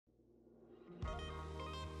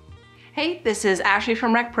Hey, this is Ashley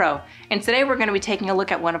from RecPro, and today we're going to be taking a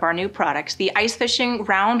look at one of our new products, the Ice Fishing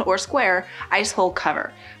Round or Square Ice Hole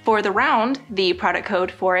Cover. For the round, the product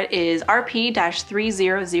code for it is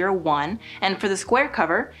RP-3001, and for the square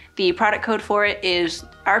cover, the product code for it is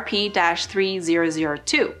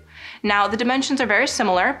RP-3002. Now, the dimensions are very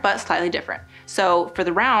similar, but slightly different. So for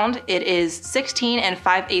the round, it is 16 and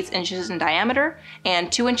 5/8 inches in diameter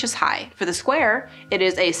and 2 inches high. For the square, it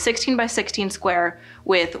is a 16 by 16 square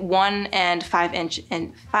with 1 and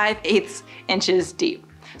 5/8 inches deep.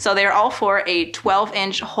 So they're all for a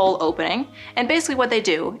 12-inch hole opening, and basically what they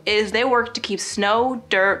do is they work to keep snow,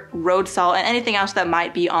 dirt, road salt, and anything else that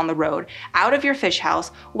might be on the road out of your fish house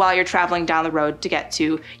while you're traveling down the road to get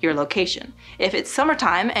to your location. If it's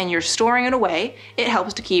summertime and you're storing it away, it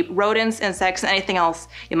helps to keep rodents, insects, and anything else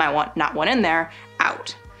you might not want in there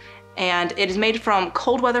out. And it is made from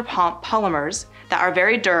cold weather polymers that are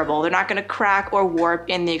very durable. They're not going to crack or warp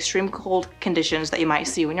in the extreme cold conditions that you might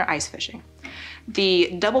see when you're ice fishing.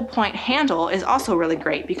 The double point handle is also really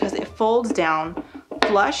great because it folds down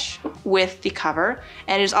flush with the cover,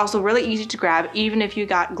 and it is also really easy to grab even if you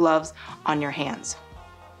got gloves on your hands.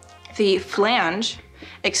 The flange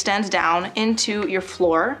extends down into your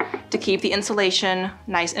floor to keep the insulation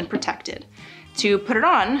nice and protected. To put it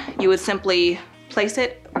on, you would simply place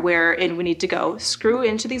it where it would need to go, screw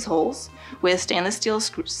into these holes with stainless steel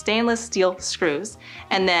screws,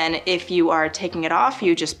 and then if you are taking it off,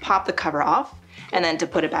 you just pop the cover off, and then to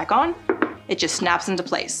put it back on, it just snaps into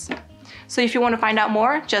place. So if you want to find out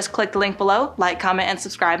more, just click the link below, like, comment, and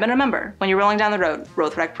subscribe, and remember, when you're rolling down the road, roll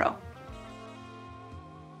with RecPro.